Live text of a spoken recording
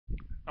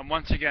And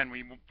once again,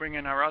 we bring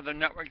in our other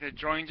network that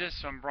joins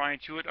us. I'm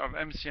Bryant Hewitt of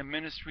MCM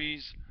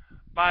Ministries,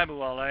 Bible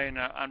LA, and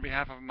on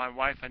behalf of my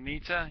wife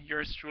Anita,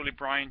 yours truly,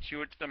 Bryant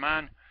Hewitt, the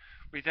man,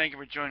 we thank you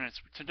for joining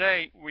us.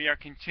 Today, we are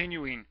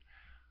continuing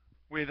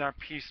with our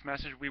peace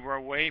message. We were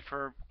away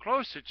for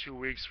close to 2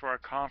 weeks for our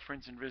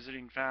conference and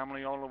visiting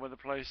family all over the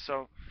place.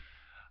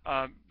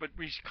 But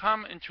we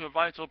come into a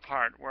vital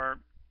part where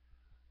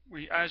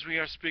as we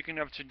are speaking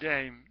of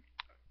today,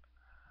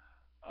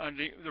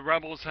 the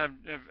rebels have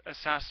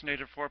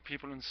assassinated 4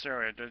 people in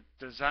Syria.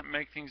 Does that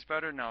make things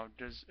better? No.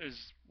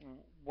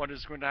 What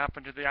is going to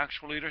happen to the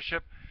actual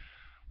leadership?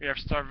 We have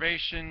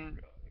starvation,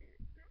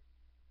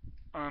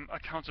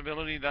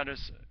 accountability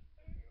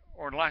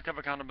or lack of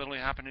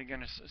accountability happening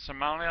again in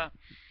Somalia,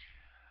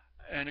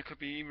 and it could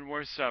be even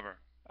worse ever,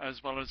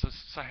 as well as the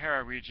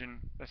Sahara region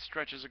that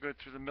stretches a good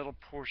through the middle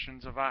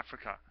portions of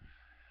Africa.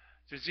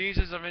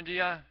 Diseases of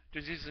India,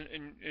 diseases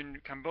in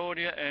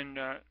Cambodia and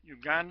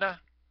Uganda.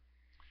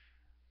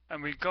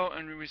 And we go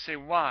and we say,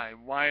 why?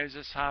 Why is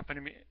this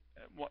happening?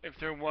 If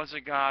there was a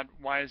God,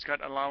 why is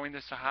God allowing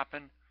this to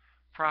happen?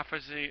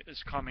 Prophecy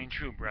is coming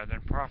true,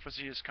 brethren.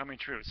 Prophecy is coming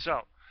true.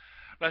 So,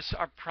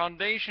 our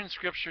foundation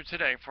scripture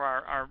today for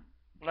our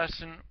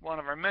lesson, one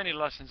of our many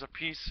lessons of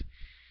peace,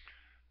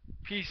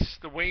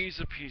 the ways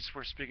of peace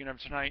we're speaking of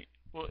tonight,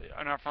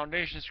 in our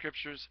foundation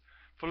scriptures,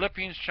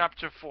 Philippians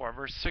chapter 4,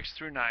 verse 6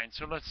 through 9.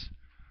 So let's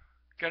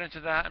get into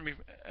that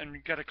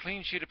and get a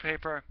clean sheet of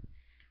paper.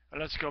 And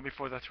let's go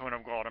before the throne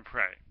of God and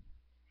pray.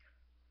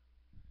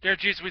 Dear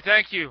Jesus, we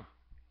thank you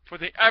for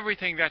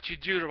everything that you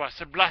do to us,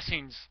 the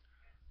blessings.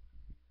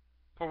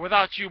 For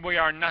without you, we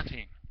are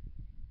nothing.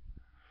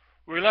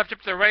 We lift up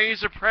the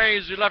rays of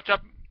praise. We lift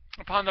up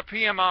upon the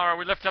PM hour.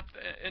 We lift up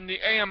in the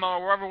AM hour,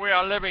 wherever we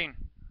are living,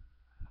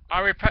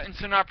 our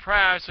repentance and our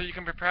prayers, so you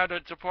can prepare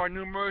to pour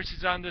new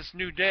mercies on this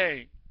new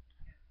day.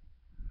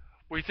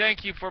 We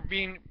thank you for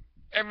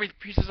every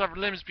pieces of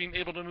limbs being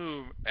able to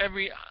move,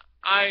 every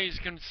eyes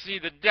can see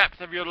the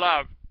depth of your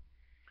love.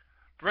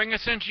 Bring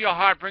us into your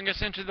heart, bring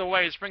us into the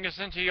ways, bring us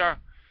into your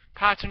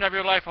pattern of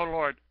your life, O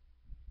Lord.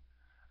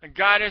 And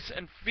guide us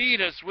and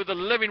feed us with the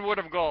living word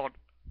of God.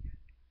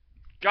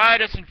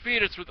 Guide us and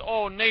feed us with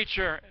all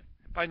nature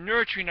by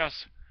nurturing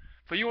us.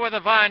 For you are the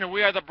vine and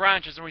we are the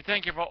branches, and we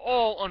thank you for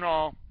all in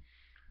all.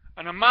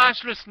 In the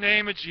matchless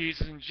name of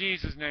Jesus, in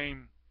Jesus'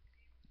 name,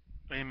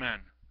 amen.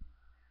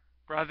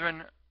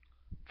 Brethren,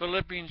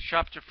 Philippians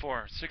chapter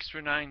 4, 6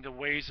 through 9, the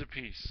ways of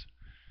peace.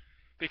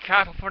 Be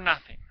careful for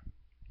nothing,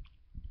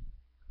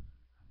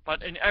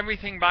 but in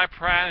everything by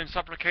prayer and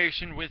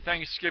supplication with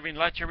thanksgiving,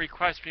 let your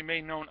requests be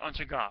made known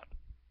unto God.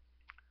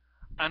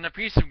 And the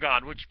peace of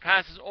God, which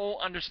passes all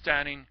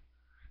understanding,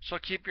 shall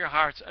keep your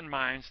hearts and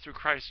minds through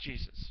Christ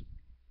Jesus.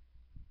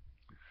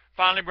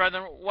 Finally,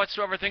 brethren,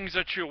 whatsoever things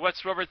are true,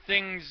 whatsoever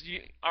things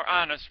are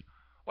honest,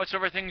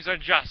 whatsoever things are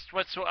just,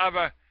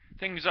 whatsoever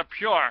things are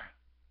pure,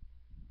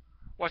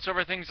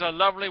 whatsoever things are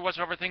lovely,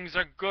 whatsoever things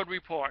are good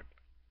report,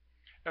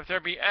 if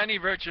there be any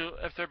virtue,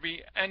 if there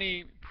be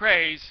any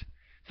praise,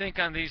 think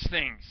on these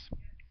things.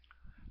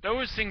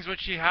 Those things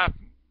which ye have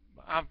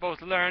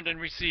both learned and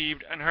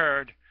received and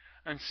heard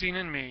and seen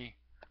in me,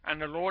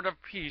 and the Lord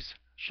of peace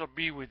shall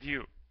be with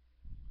you.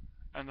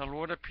 And the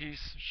Lord of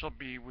peace shall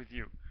be with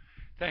you.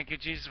 Thank you,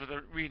 Jesus, for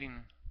the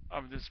reading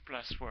of this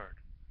blessed word.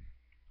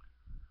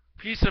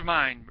 Peace of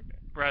mind,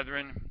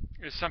 brethren,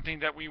 is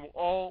something that we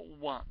all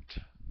want.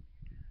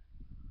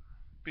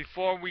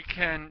 Before we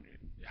can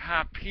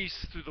have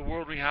peace through the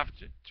world, we have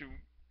to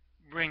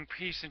bring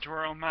peace into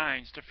our own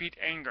minds, defeat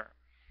anger.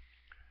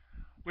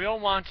 We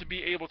all want to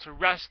be able to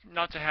rest,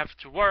 not to have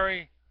to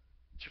worry,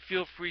 to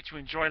feel free to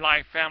enjoy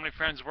life, family,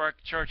 friends, work,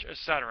 church,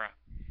 etc.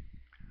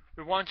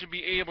 We want to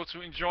be able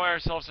to enjoy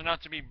ourselves and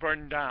not to be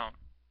burdened down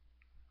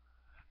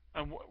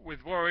and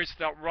with worries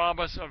that rob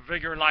us of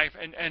vigor, life,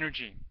 and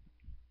energy.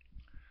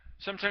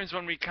 Sometimes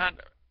when we can't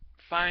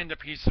find a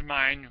peace of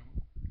mind,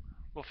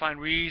 we'll find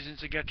reasons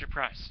to get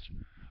depressed.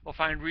 We'll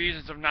find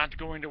reasons of not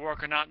going to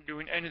work or not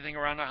doing anything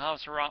around our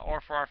house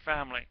or for our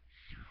family.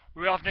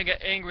 We often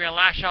get angry and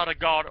lash out at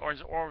God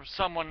or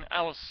someone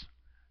else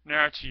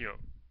near to you.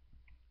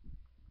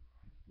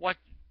 What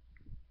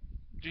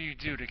do you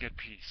do to get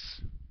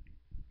peace?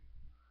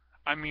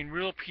 I mean,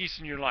 real peace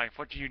in your life.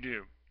 What do you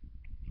do?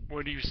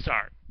 Where do you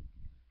start?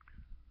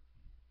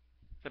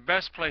 The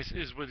best place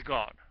is with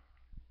God.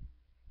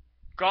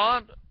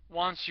 God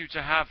wants you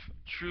to have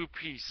true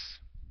peace,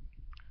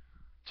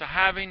 to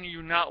having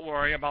you not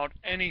worry about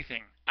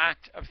anything,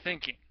 act of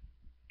thinking.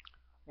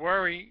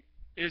 Worry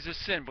is a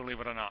sin, believe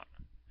it or not.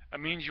 It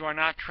means you are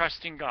not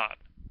trusting God.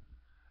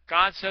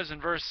 God says in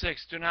verse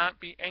 6, do not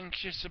be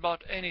anxious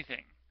about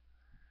anything.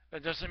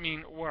 That doesn't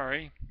mean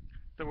worry.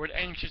 The word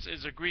anxious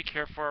is a Greek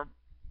here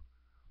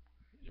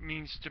it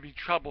means to be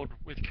troubled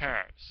with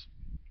cares.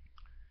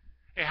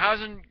 It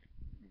hasn't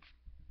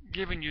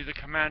given you the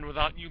command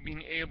without you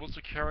being able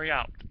to carry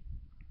out.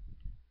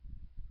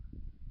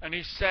 And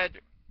he said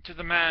to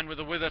the man with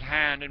the withered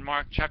hand in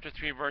Mark chapter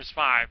 3 verse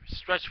 5,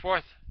 stretch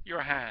forth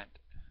your hand.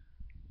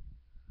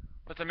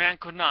 But the man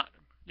could not,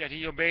 Yet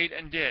he obeyed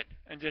and did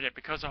it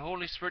because the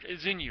Holy Spirit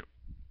is in you.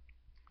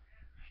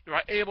 You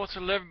are able to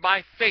live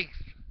by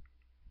faith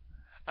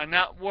and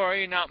not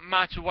worry, not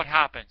matter what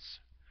happens,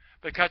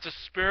 because the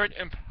Spirit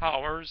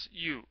empowers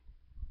you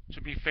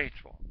to be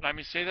faithful. Let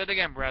me say that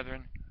again,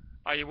 brethren.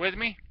 Are you with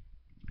me?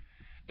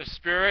 The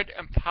Spirit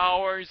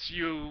empowers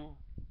you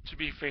to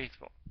be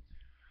faithful,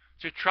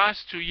 to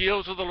trust, to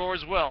yield to the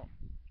Lord's will.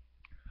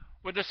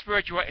 With the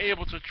Spirit, you are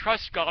able to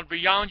trust God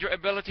beyond your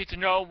ability to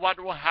know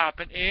what will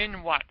happen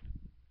in what?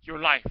 Your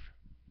life.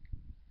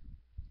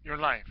 Your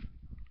life.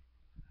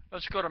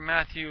 Let's go to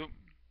Matthew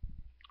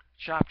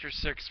chapter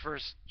 6,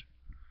 verse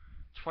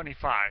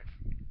 25.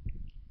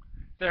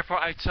 Therefore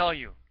I tell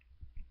you,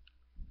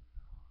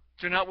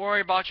 do not worry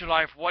about your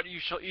life, what you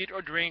shall eat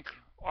or drink,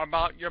 or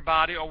about your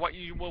body, or what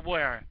you will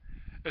wear.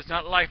 Is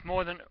not life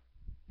more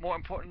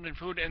important than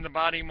food, and the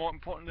body more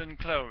important than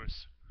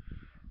clothes?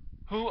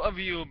 Who of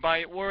you,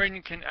 by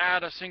worrying, can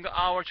add a single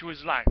hour to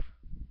his life?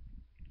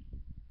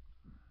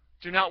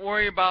 Do not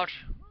worry about,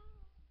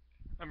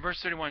 in verse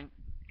 31,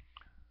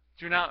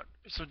 do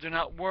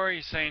not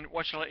worry, saying,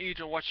 what shall I eat,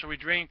 or what shall we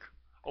drink,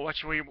 or what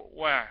shall we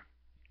wear?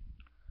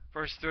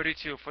 Verse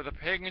 32, for the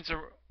pagans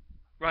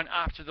run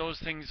after those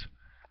things,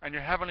 and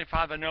your heavenly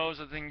Father knows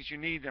the things you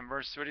need them.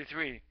 Verse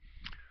 33,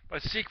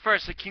 but seek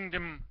first the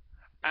kingdom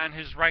and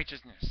his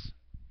righteousness,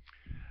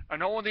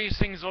 and all these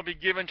things will be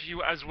given to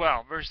you as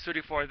well. Verse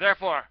 34,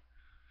 therefore,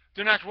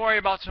 do not worry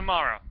about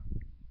tomorrow,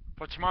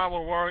 for tomorrow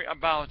will worry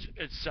about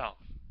itself.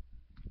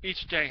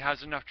 Each day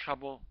has enough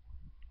trouble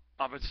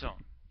of its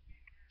own.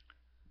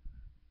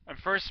 In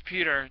 1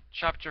 Peter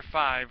chapter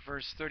 5,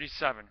 verse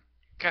 37,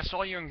 cast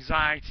all your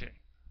anxiety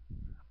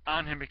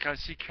on him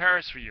because he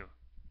cares for you.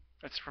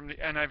 That's from the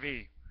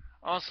NIV.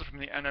 Also from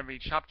the NIV,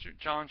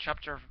 John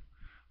chapter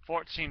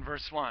 14,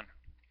 verse 1.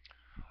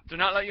 Do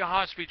not let your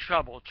hearts be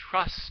troubled.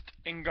 Trust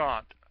in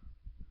God.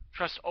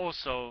 Trust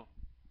also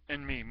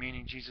in me,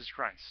 meaning Jesus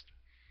Christ.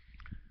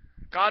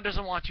 God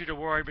doesn't want you to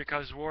worry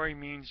because worry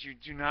means you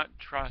do not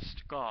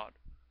trust God.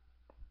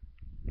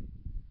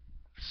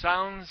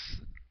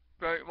 Sounds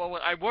very, well,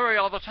 I worry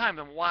all the time.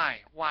 Then why?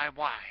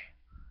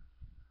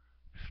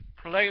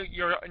 Lay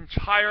your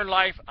entire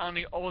life on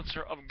the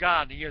altar of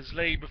God He has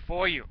laid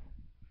before you.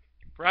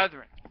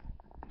 Brethren,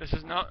 this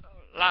is not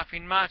a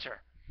laughing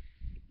matter.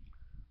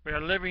 We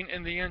are living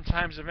in the end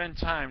times of end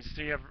times.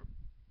 We have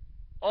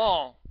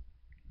all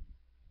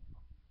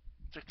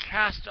to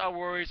cast our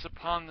worries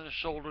upon the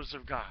shoulders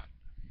of God.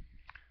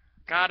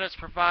 God is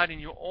providing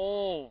you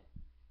all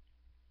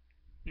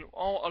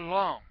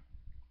along.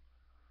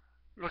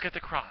 Look at the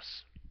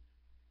cross.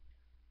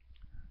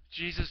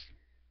 Jesus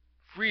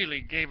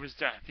freely gave his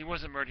death. He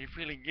wasn't murdered. He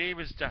freely gave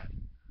his death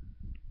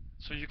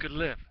so you could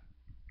live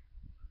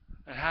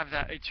and have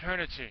that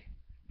eternity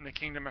in the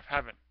kingdom of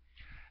heaven.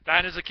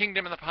 That is the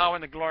kingdom and the power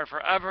and the glory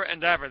forever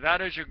and ever.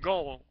 That is your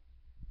goal.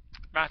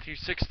 Matthew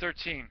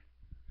 6:13.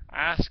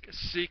 Ask,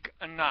 seek,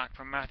 and knock,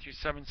 from Matthew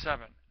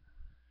 7:7.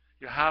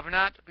 You have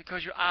not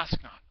because you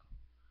ask not.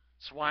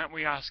 So why aren't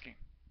we asking?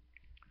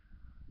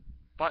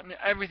 But in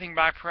everything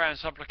by prayer and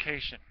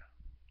supplication,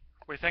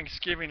 with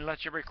thanksgiving,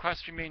 let your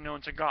requests be made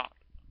known to God.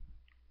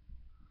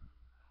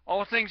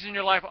 All things in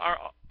your life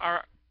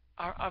are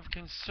of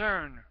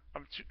concern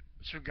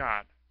to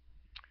God.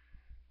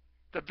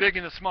 The big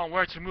and the small,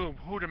 where to move,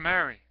 who to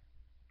marry,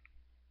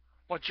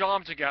 what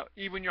job to get,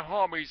 even your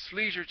hobbies,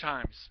 leisure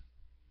times.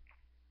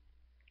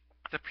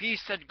 The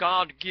peace that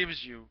God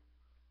gives you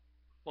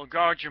will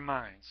guard your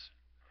minds.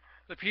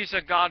 The peace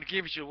that God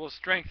gives you will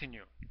strengthen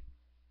you.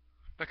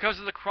 Because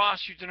of the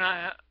cross,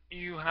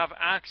 you have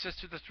access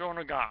to the throne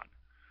of God,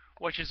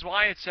 which is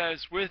why it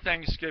says, with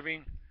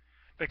thanksgiving,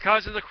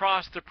 because of the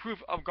cross, the proof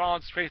of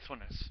God's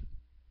faithfulness.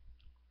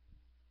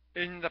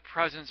 In the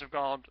presence of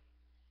God,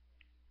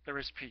 there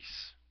is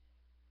peace.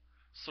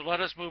 So let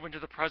us move into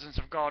the presence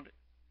of God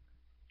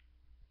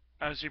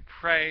as we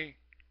pray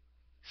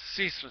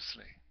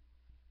ceaselessly.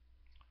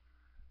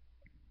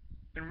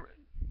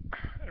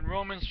 In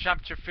Romans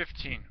chapter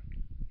 15,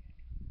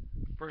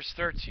 verse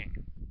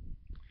 13,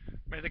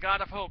 may the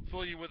God of hope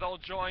fill you with all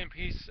joy and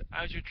peace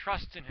as you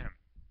trust in him,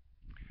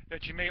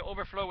 that you may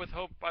overflow with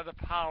hope by the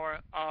power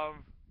of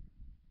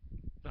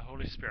the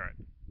Holy Spirit.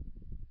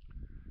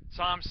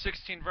 Psalm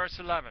 16, verse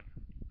 11.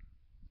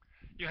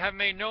 You have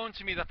made known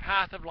to me the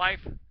path of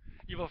life.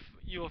 You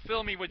will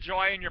fill me with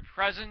joy in your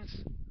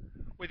presence,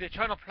 with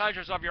eternal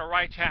pleasures of your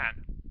right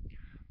hand.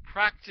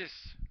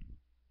 Practice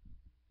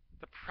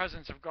the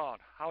presence of God.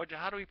 How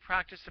do we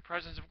practice the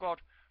presence of God?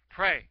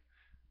 Pray.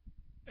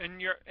 In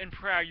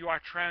prayer you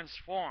are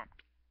transformed.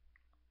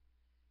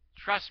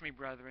 Trust me,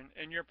 brethren,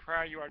 in your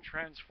prayer you are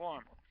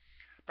transformed.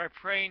 By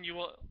praying you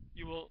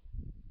will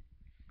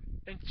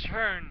in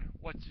turn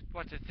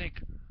what to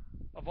think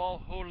of all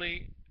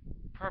holy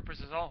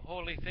purposes, all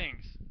holy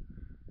things.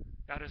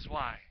 That is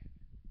why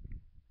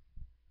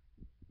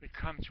we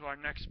come to our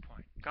next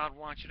point. God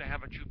wants you to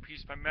have a true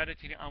peace by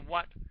meditating on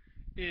what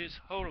is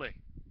holy,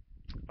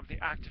 of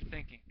the act of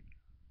thinking.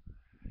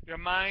 Your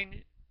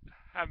mind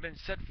have been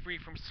set free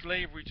from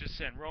slavery to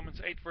sin.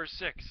 Romans 8, verse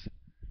 6.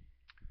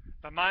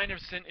 The mind of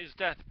sin is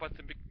death, but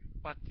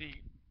the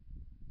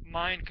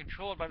mind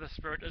controlled by the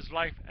Spirit is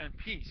life and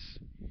peace.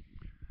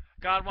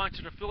 God wants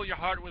you to fill your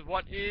heart with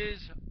what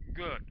is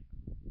good.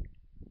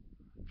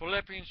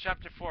 Philippians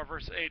chapter 4,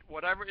 verse 8,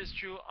 whatever is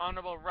true,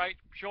 honorable, right,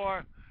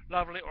 pure,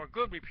 lovely, or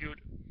good repute,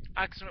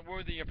 excellent,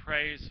 worthy of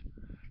praise,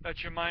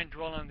 let your mind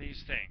dwell on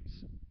these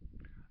things.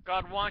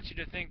 God wants you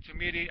to think, to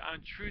meditate on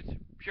truth,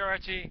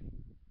 purity,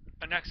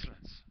 and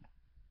excellence.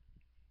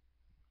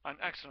 On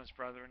excellence,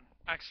 brethren,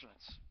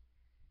 excellence.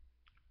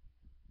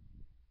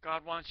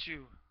 God wants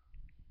you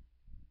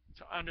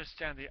to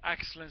understand the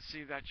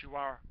excellency that you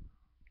are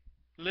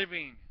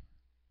living,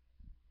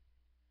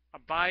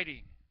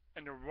 abiding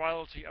in the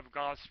royalty of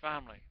God's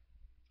family.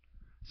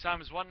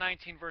 Psalms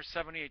 119, verse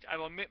 78, I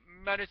will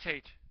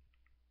meditate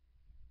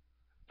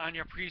on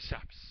your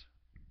precepts.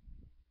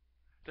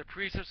 The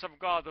precepts of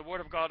God, the Word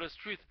of God is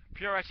truth,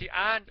 purity,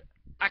 and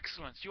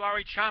excellence. You are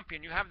a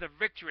champion. You have the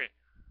victory.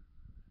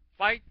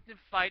 Fight the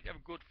fight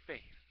of good faith.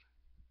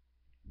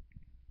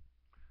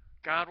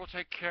 God will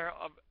take care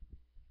of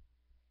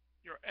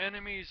your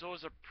enemies,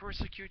 those that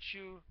persecute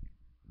you,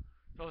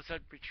 those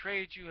that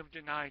betrayed you, have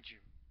denied you.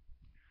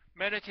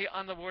 Meditate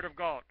on the Word of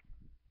God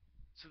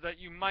so that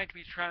you might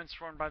be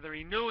transformed by the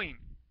renewing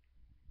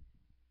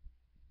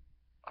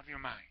of your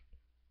mind.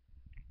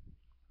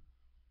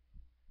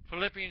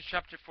 Philippians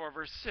chapter 4,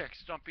 verse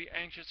 6, don't be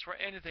anxious for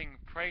anything.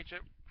 Pray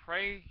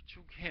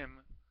to Him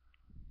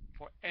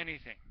for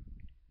anything.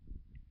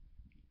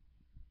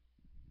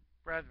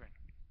 Brethren,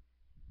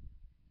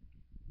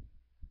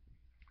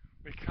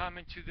 we come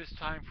into this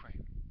time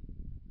frame.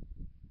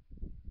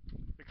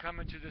 We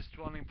come into this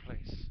dwelling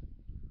place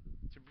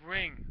to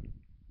bring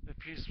the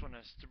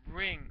peacefulness, to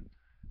bring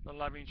the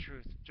loving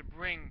truth, to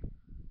bring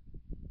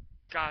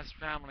God's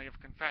family of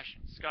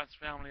confessions, God's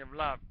family of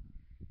love,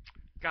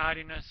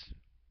 guiding us,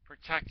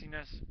 protecting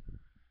us,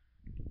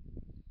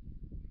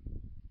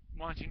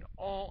 wanting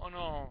all in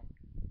all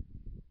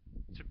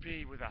to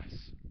be with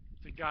us,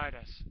 to guide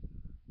us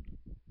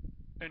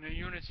in the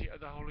unity of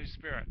the Holy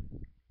Spirit,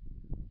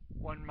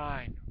 one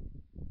mind,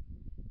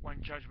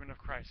 one judgment of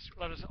Christ.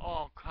 Let us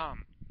all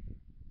come,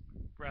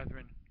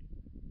 brethren.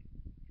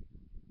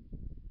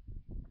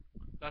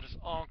 Let us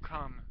all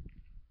come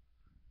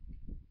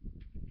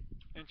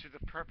into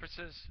the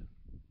purposes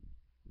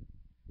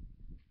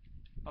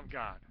of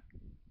God.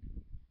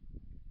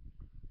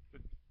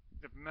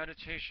 The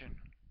meditation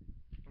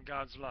of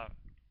God's love.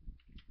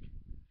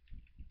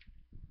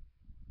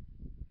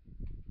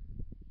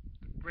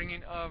 The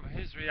bringing of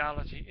His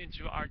reality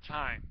into our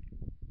time.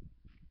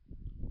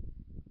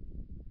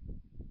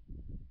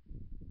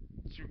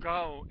 To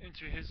go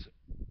into His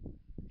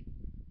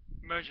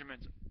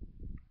measurement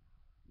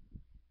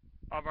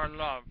of our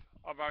love,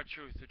 of our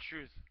truth. The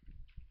truth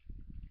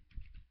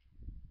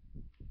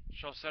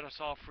shall set us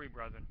all free,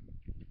 brethren.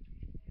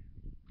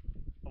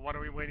 But what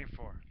are we waiting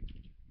for?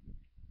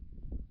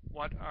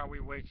 What are we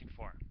waiting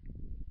for?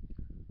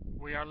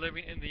 We are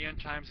living in the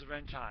end times of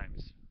end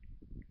times.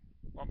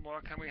 What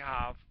more can we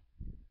have?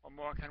 What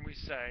more can we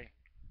say?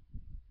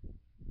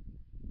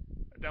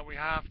 That we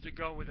have to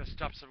go with the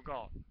steps of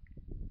God.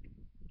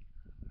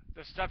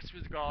 The steps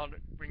with God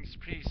brings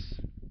peace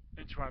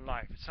into our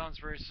life. It sounds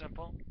very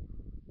simple.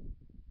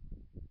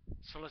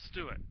 So let's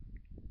do it.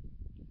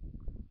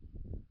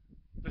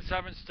 The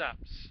 7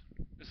 steps,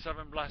 the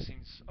 7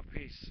 blessings of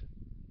peace.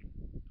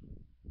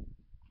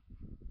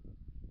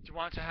 Do you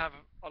want to have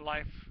a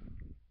life,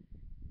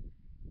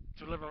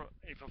 to live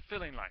a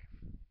fulfilling life?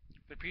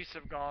 The peace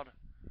of God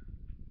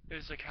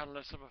is the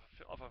catalyst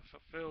of a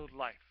fulfilled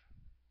life.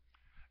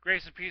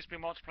 Grace and peace be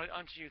multiplied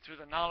unto you through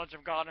the knowledge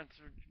of God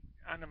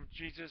and of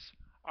Jesus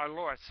our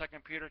Lord. 2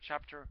 Peter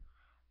chapter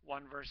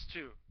 1, verse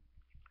 2.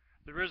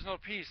 There is no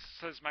peace,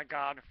 says my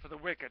God, for the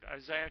wicked.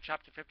 Isaiah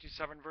chapter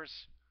 57,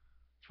 verse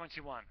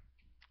 21.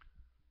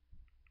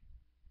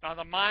 Now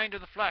the mind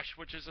of the flesh,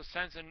 which is a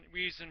sense and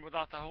reason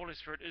without the Holy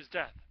Spirit, is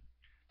death.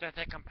 Death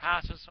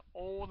encompasses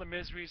all the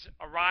miseries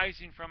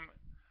arising from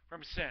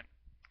sin,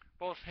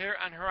 both here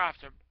and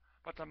hereafter.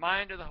 But the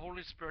mind of the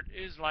Holy Spirit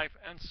is life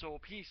and soul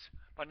peace,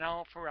 but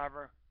now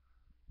forever.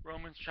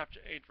 Romans chapter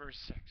 8, verse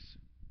 6.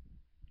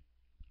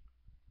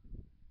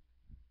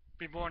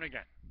 Be born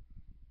again.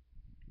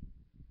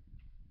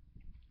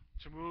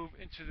 To move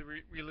into the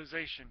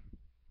realization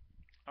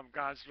of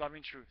God's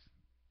loving truth.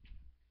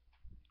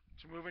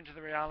 To move into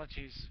the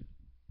realities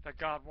that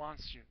God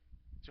wants you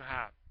to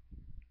have.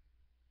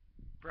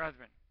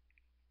 Brethren,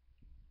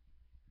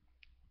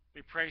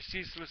 we pray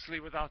ceaselessly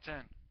without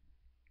end.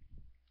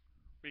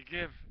 We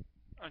give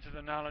unto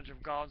the knowledge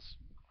of God's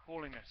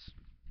holiness.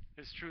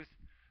 His truth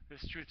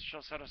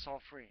shall set us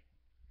all free.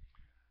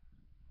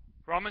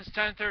 Romans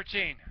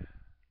 10:13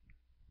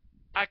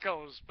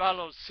 echoes,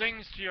 bellows,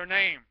 sings to your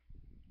name.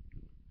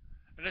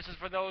 And this is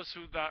for those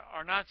who that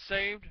are not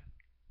saved,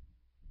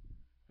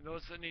 and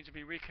those that need to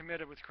be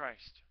recommitted with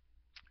Christ.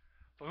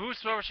 For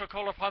whosoever shall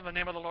call upon the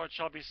name of the Lord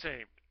shall be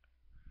saved.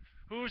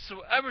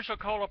 Whosoever shall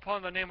call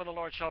upon the name of the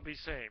Lord shall be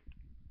saved.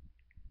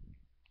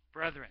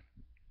 Brethren,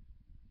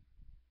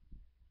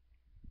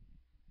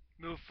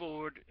 Move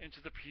forward into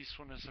the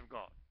peacefulness of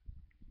God.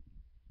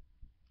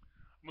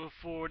 Move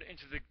forward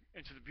into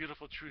the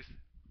beautiful truth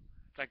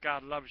that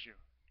God loves you.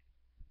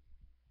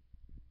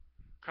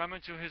 Come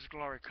into His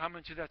glory. Come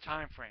into that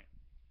time frame.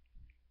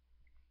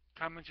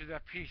 Come into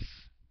that peace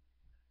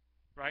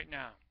right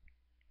now.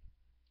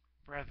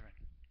 Brethren,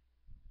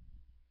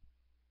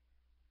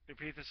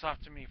 repeat this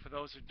after me. For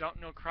those who don't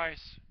know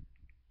Christ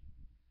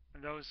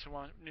and those who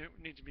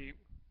need to be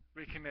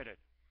recommitted.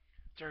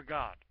 Dear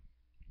God,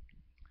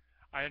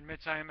 I admit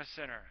I am a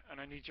sinner and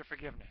I need your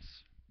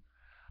forgiveness.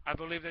 I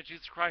believe that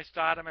Jesus Christ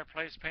died in my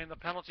place, paying the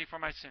penalty for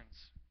my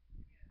sins.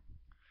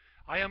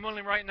 I am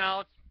willing right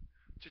now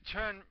to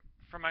turn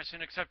from my sin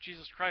and accept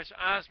Jesus Christ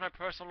as my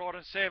personal Lord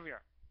and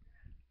Savior.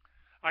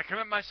 I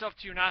commit myself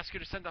to you and ask you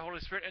to send the Holy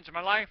Spirit into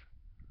my life,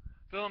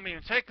 fill me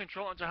and take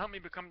control, and to help me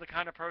become the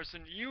kind of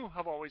person you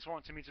have always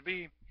wanted me to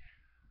be.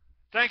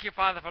 Thank you,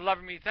 Father, for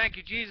loving me. Thank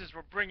you, Jesus,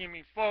 for bringing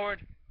me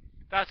forward.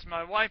 That's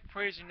my wife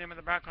praising your name in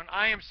the background.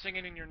 I am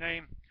singing in your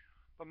name,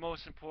 but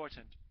most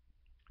important,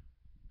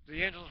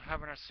 the angels of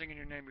heaven are singing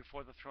your name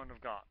before the throne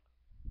of God.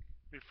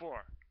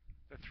 Before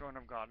the throne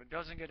of God. It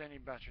doesn't get any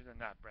better than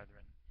that,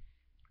 brethren.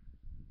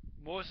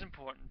 Most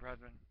important,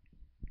 brethren,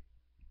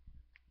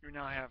 you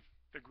now have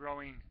the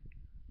growing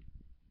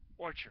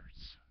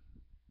orchards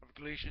of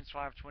Galatians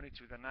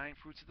 5:22, the 9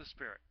 fruits of the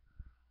Spirit,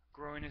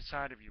 growing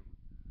inside of you,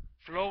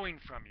 flowing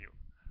from you.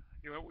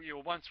 You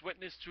were once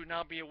witness to,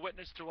 now be a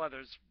witness to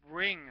others.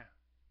 Bring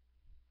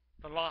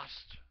the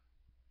lost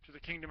to the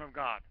kingdom of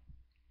God.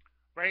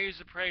 Raise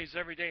the praise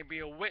every day. Be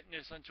a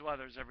witness unto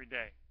others every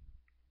day.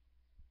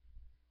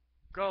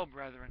 Go,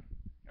 brethren.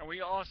 And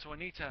we also,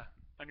 Anita,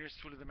 and yours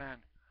truly the man,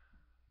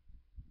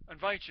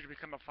 invite you to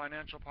become a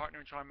financial partner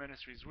into our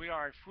ministries. We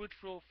are a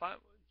fruitful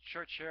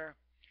church here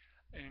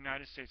in the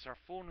United States. Our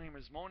full name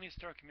is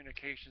Morningstar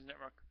Communications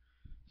Network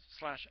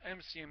 /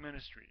 MCM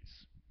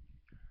Ministries.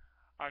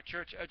 Our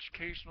church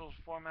educational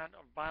format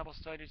of Bible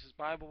studies is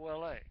Bible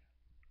LA.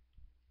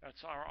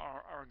 That's our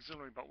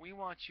auxiliary. But we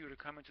want you to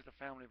come into the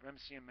family of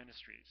MCM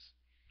Ministries,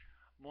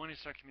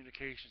 Morningstar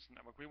Communications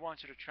Network. We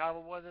want you to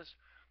travel with us,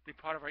 be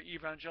part of our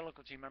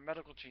evangelical team, our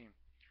medical team,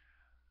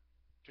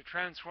 to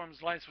transform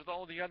lives with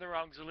all the other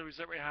auxiliaries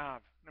that we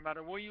have. No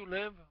matter where you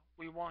live,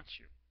 we want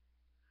you.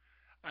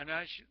 And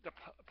the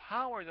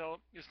power, though,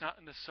 is not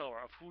in the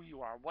sower of who you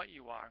are, what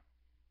you are.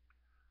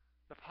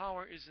 The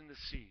power is in the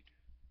seed.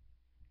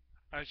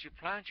 As you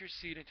plant your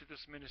seed into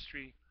this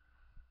ministry,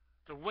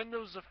 the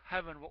windows of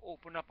heaven will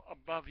open up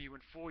above you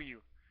and for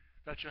you,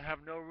 that you'll have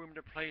no room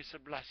to place the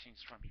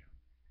blessings from you.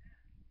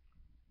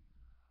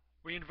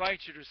 We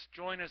invite you to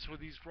join us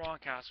with these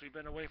broadcasts. We've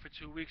been away for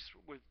 2 weeks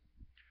with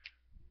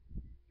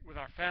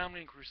our family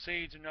and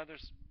crusades in other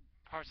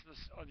parts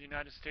of the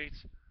United States.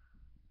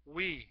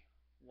 We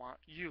want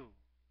you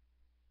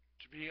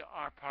to be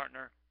our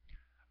partner.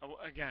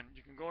 Again,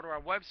 you can go to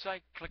our website,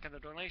 click on the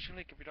donation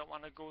link if you don't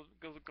want to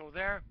go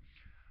there.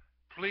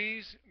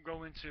 Please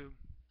go into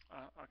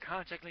a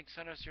contact link,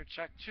 send us your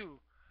check to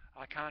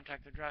our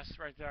contact address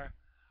right there.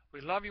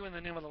 We love you in the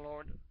name of the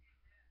Lord,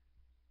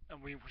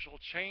 and we shall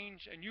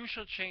change, and you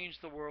shall change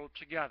the world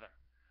together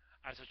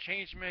as a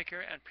change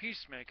maker and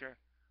peacemaker,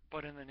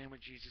 but in the name of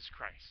Jesus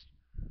Christ.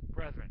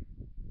 Brethren,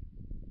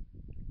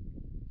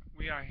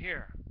 we are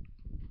here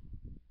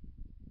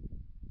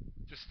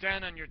to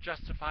stand on your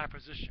justified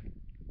position.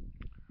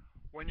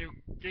 When you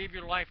gave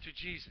your life to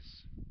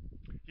Jesus,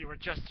 you were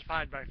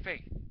justified by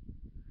faith.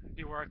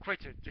 You were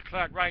acquitted,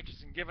 declared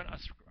righteous, and given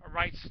a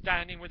right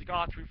standing with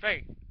God through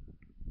faith.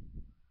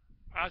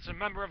 As a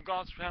member of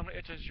God's family,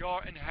 it is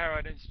your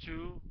inheritance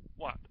to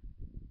what?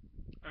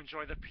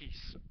 Enjoy the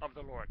peace of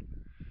the Lord.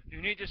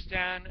 You need to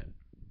stand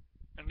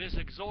in this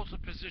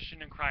exalted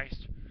position in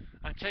Christ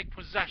and take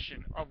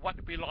possession of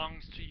what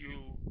belongs to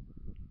you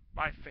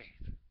by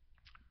faith.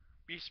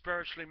 Be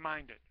spiritually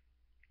minded.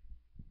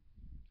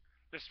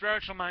 The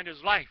spiritual mind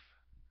is life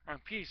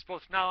and peace,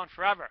 both now and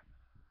forever.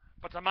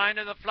 But the mind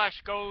of the flesh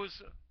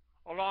goes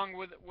along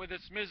with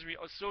its misery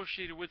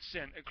associated with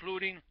sin,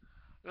 including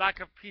lack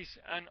of peace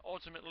and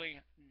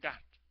ultimately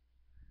death.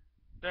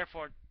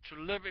 Therefore, to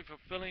live a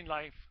fulfilling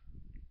life,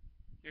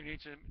 you need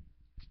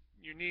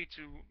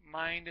to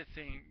mind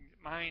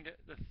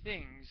the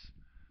things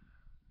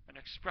and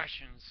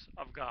expressions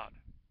of God.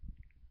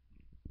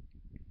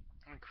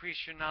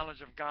 Increase your knowledge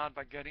of God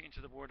by getting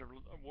into the word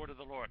of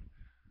the Lord.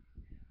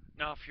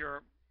 Now, if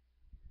you're,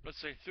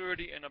 let's say,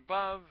 30 and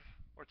above,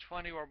 or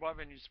 20 or above,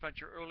 and you spent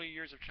your early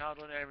years of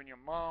childhood having your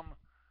mom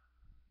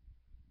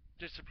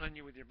discipline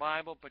you with your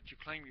Bible, but you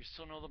claim you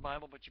still know the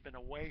Bible, but you've been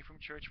away from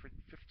church for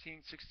 15,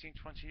 16,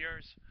 20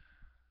 years,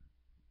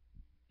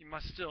 you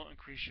must still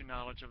increase your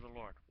knowledge of the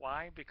Lord.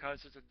 Why?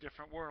 Because it's a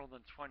different world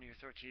than 20 or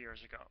 30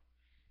 years ago.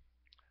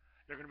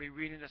 You're going to be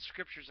reading the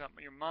scriptures that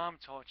your mom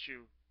taught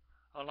you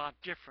a lot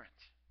different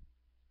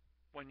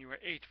when you were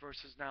 8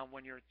 versus now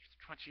when you're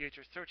 28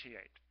 or 38.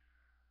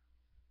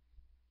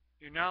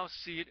 You now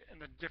see it in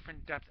a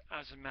different depth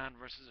as a man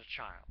versus a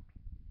child.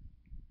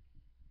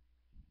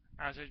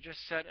 As I just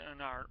said in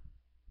our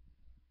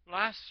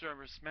last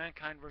service,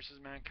 mankind versus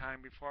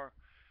mankind, before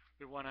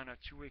we went on a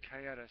 2-week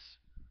hiatus.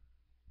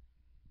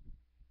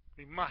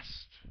 We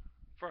must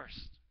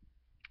first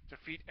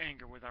defeat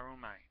anger with our own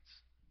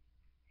minds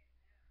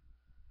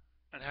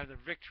and have the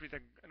victory that,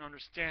 and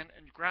understand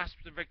and grasp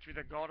the victory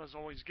that God has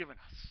always given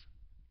us,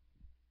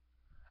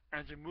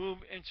 and to move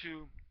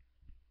into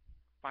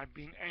by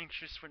being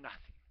anxious for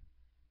nothing.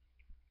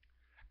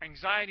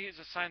 Anxiety is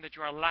a sign that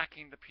you are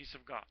lacking the peace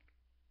of God,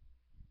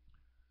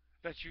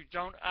 that you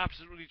don't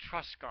absolutely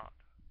trust God.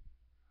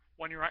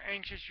 When you are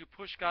anxious, you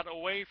push God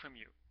away from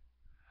you,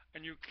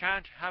 and you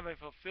can't have a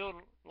fulfilled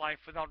life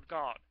without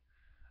God.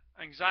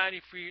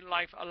 Anxiety-free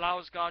life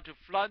allows God to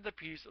flood the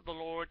peace of the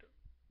Lord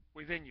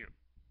within you.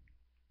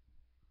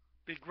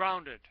 Be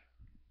grounded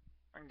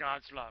in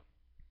God's love.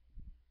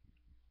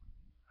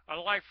 A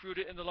life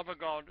rooted in the love of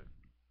God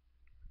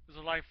is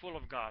a life full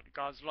of God.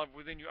 God's love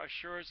within you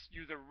assures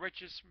you the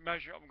richest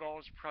measure of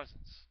God's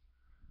presence,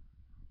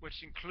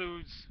 which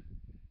includes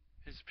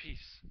His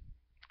peace.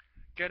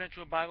 Get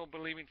into a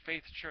Bible-believing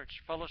faith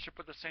church, fellowship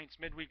with the saints,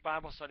 midweek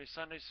Bible studies,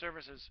 Sunday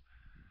services,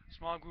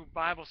 small group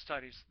Bible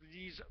studies.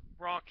 These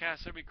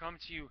broadcasts that we come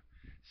to you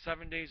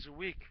 7 days a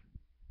week.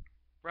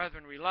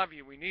 Brethren, we love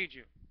you. We need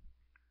you.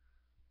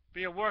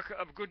 Be a worker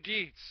of good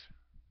deeds.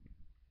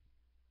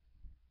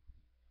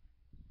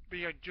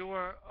 Be a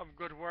doer of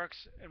good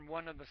works in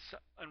one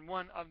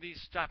of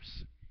these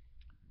steps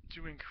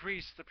to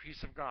increase the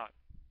peace of God.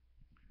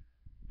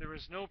 There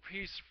is no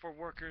peace for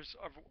workers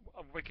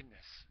of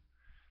wickedness.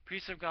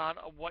 Peace of God,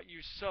 of what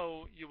you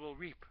sow, you will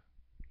reap.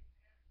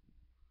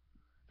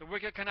 The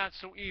wicked cannot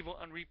sow evil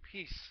and reap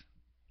peace.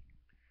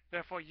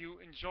 Therefore,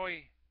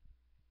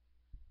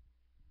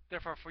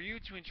 for you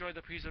to enjoy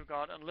the peace of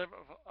God and live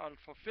a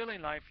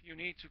fulfilling life, you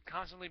need to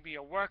constantly be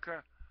a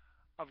worker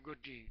of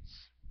good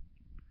deeds.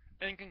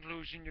 In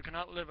conclusion, you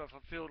cannot live a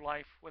fulfilled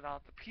life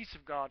without the peace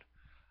of God.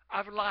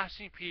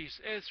 Everlasting peace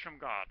is from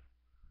God.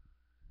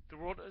 The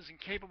world is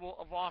incapable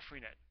of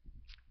offering it.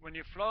 When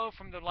you follow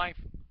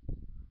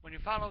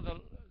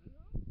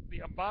the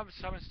above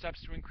 7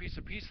 steps to increase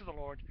the peace of the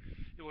Lord,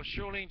 you will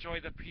surely enjoy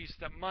the peace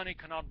that money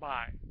cannot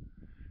buy.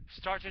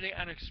 Start today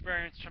and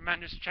experience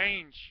tremendous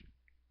change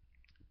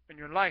in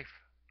your life.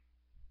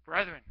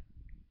 Brethren,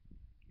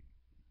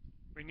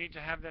 we need to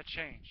have that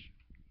change.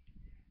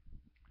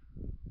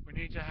 We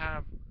need to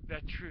have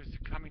that truth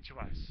coming to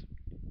us.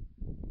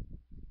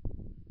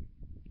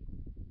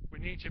 We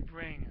need to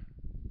bring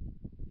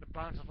the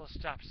bountiful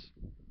steps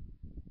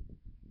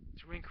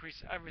to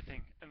increase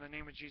everything in the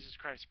name of Jesus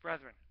Christ.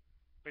 Brethren,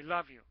 we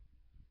love you.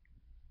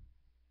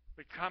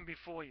 We come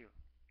before you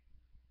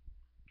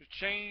to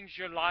change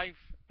your life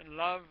in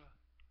love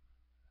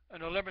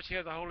and the liberty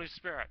of the Holy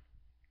Spirit.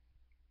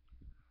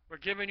 We're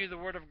giving you the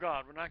Word of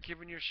God. We're not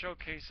giving you a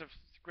showcase of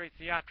great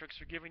theatrics.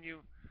 We're giving you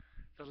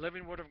the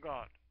living Word of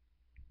God.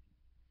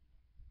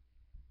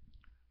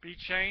 Be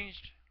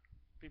changed.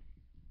 Be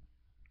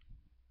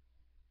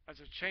as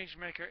a change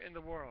maker in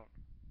the world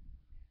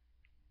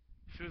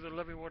through the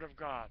living Word of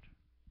God.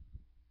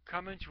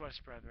 Come into us,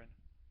 brethren.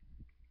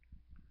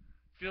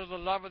 Feel the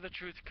love of the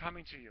truth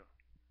coming to you.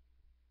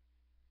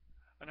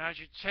 And as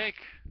you take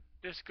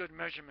this good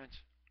measurement,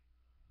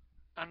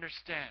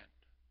 understand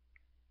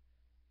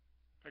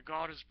that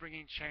God is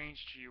bringing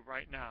change to you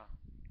right now.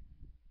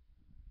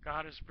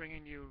 God is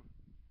bringing you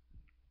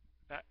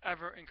that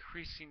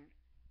ever-increasing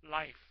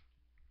life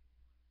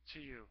to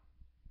you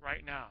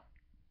right now.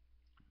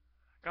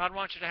 God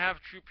wants you to have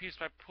true peace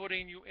by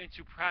putting you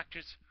into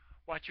practice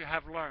what you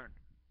have learned,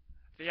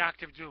 the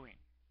act of doing,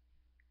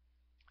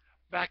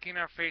 backing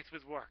our faith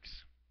with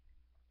works.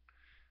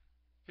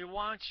 He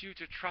wants you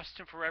to trust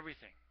Him for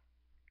everything,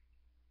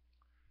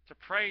 to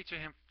pray to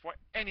Him for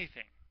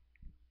anything.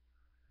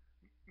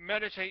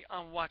 Meditate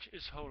on what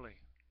is holy.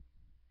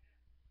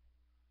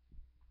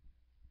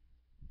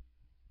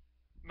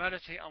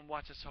 Meditate on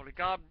what is holy.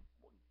 God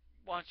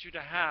wants you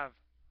to have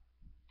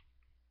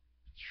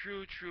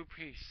true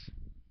peace.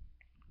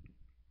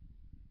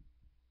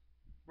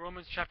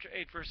 Romans chapter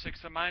 8, verse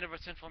 6, the mind of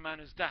a sinful man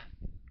is death,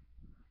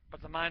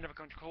 but the mind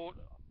controlled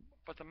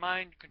by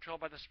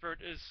the Spirit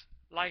is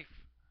life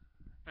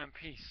and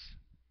peace.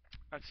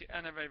 That's the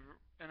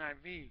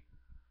NIV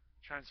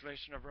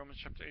translation of Romans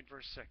chapter 8,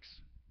 verse 6.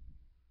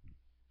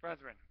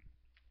 Brethren,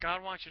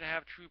 God wants you to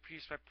have true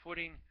peace by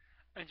putting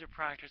into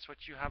practice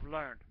what you have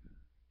learned.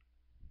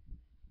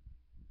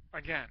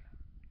 Again,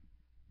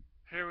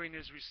 hearing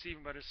is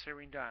receiving, but is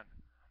hearing done.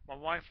 My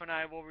wife and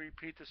I will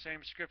repeat the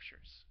same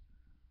scriptures.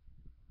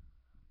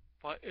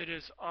 But it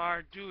is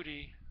our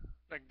duty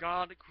that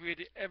God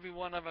created every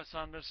one of us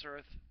on this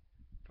earth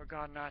for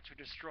God not to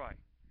destroy.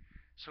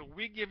 So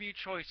we give you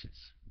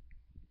choices.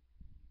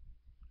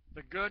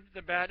 The good,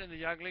 the bad, and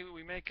the ugly.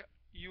 We make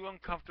you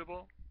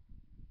uncomfortable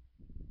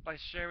by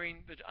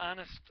sharing the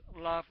honest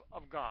love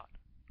of God.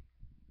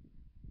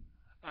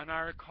 And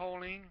our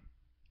calling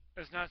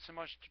is not so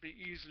much to be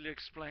easily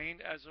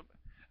explained as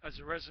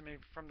a resume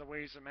from the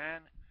ways of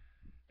man.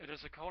 It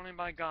is a calling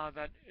by God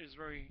that is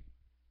very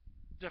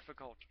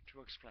difficult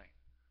to explain,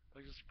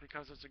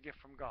 because it's a gift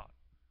from God.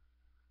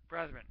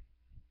 Brethren,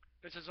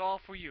 this is all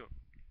for you.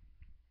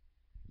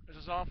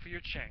 This is all for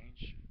your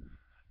change.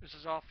 This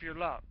is all for your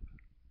love.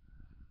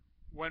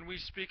 When we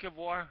speak of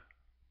war,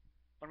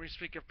 when we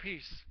speak of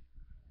peace,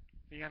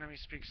 the enemy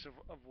speaks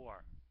of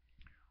war.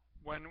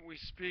 When we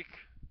speak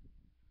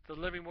the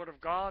living word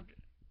of God,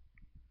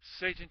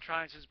 Satan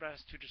tries his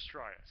best to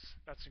destroy us.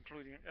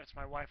 That's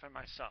my wife and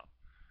myself.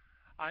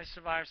 I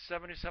survived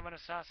 77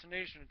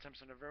 assassination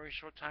attempts in a very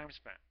short time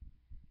span.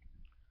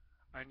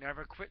 I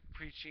never quit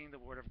preaching the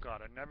word of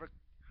God. I never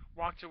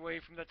walked away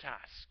from the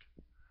task.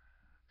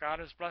 God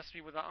has blessed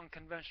me with an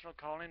unconventional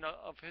calling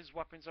of his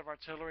weapons of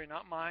artillery,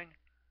 not mine.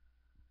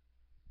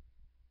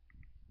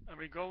 And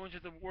we go into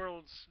the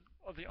worlds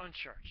of the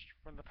unchurched,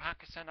 from the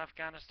Pakistan,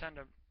 Afghanistan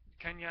to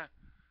Kenya.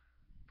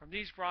 From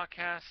these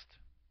broadcasts,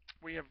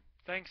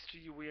 thanks to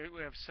you, we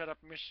have set up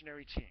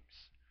missionary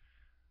teams.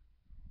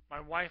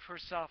 My wife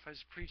herself has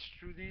preached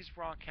through these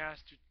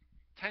broadcasts to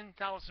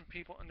 10,000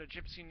 people in the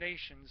Gypsy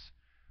nations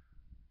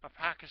of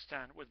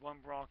Pakistan with one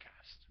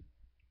broadcast.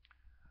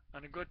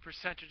 And a good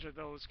percentage of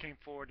those came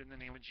forward in the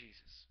name of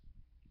Jesus.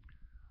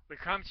 We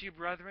come to you,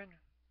 brethren,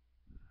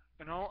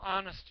 in all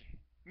honesty,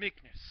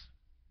 meekness,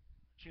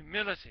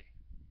 humility,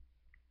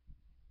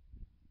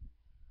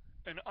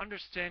 and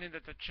understanding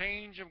that the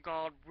change of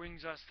God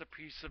brings us the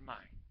peace of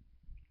mind.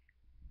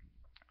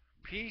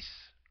 Peace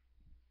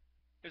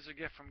is a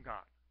gift from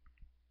God.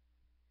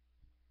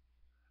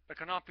 It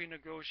cannot be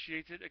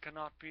negotiated. It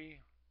cannot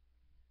be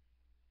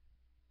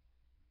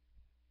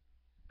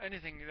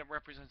anything that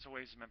represents a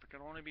ways of men. It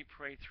can only be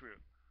prayed through.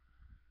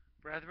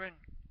 Brethren,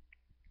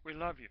 we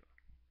love you.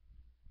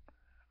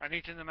 And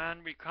each and the man,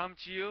 we come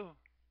to you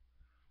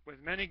with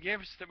many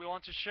gifts that we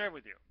want to share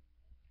with you.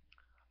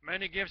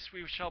 Many gifts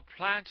we shall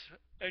plant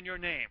in your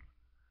name.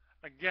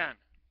 Again,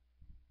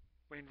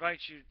 we invite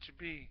you to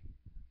be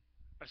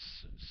a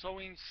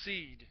sowing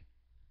seed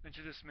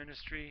into this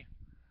ministry,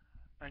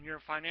 and your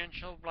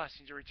financial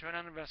blessings, your return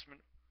on investment,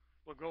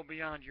 will go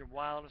beyond your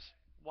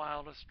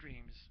wildest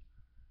dreams.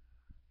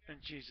 In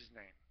Jesus'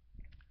 name.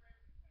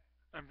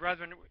 And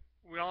brethren,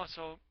 we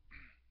also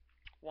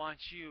want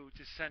you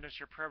to send us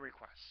your prayer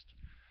request.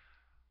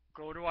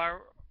 Go to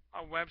our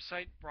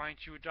website,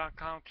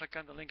 BryantHewitt.com, click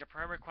on the link of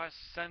prayer requests,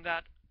 send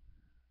that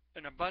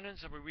in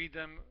abundance, and we'll read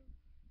them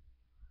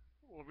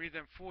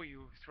for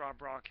you through our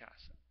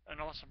broadcast.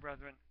 And also,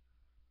 brethren,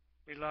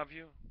 we love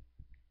you.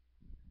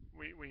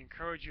 We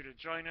encourage you to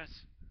join us.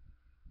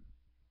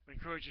 We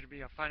encourage you to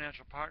be a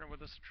financial partner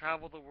with us,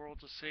 travel the world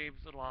to save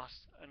the lost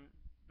and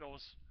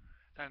those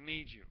that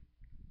need you,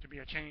 to be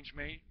a change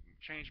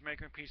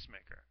maker and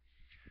peacemaker.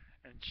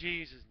 In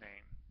Jesus'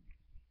 name,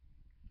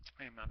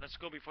 amen. Let's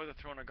go before the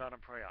throne of God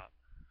and pray out.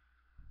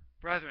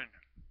 Brethren,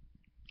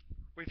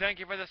 we thank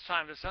you for this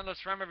time, this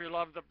endless realm of your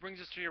love that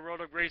brings us to your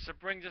road of grace, that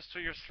brings us to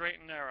your straight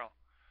and narrow.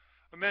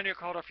 When many are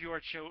called, a few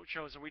are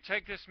chosen. We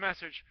take this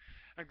message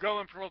and go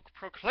and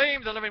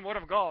proclaim the living word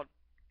of God.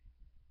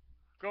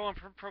 Go and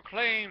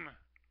proclaim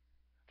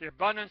the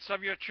abundance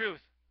of your truth,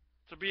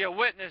 to be a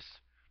witness,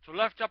 to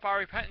lift up our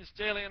repentance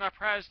daily and our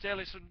prayers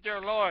daily. So,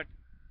 dear Lord,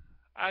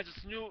 as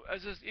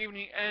this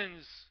evening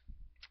ends,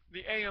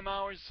 the AM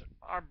hours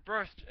are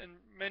birthed in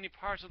many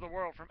parts of the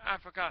world, from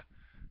Africa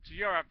to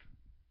Europe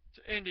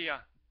to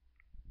India.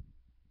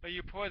 May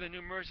you pour the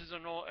new mercies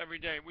on all every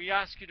day. We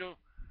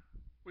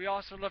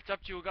also lift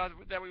up to you, God,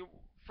 that we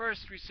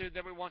first received,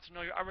 that we want to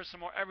know you ever so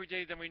more every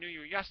day than we knew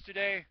you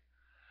yesterday.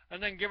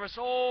 And then give us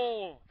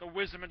all the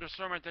wisdom and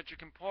discernment that you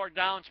can pour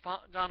down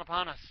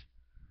upon us.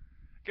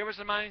 Give us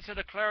a mindset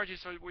of clarity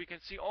so we can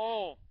see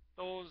all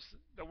those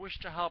that wish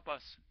to help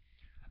us.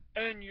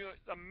 In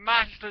the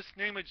matchless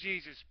name of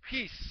Jesus,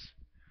 peace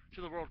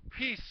to the world,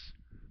 peace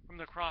from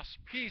the cross,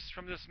 peace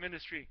from this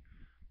ministry,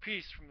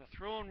 peace from the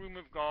throne room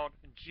of God.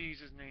 In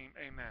Jesus' name,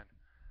 amen.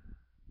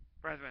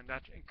 Brethren,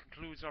 that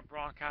concludes our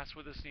broadcast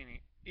for this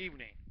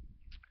evening.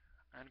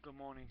 And good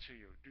morning to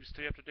you. Do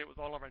stay up to date with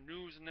all of our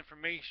news and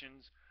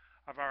informations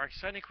of our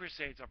exciting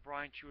crusades at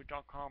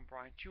BryantHewitt.com,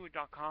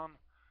 BryantHewitt.com.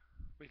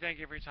 We thank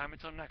you for your time.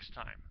 Until next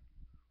time.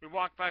 We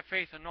walk by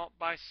faith and not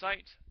by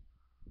sight.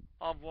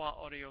 Au revoir,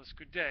 adios.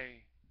 Good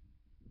day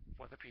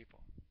for the people.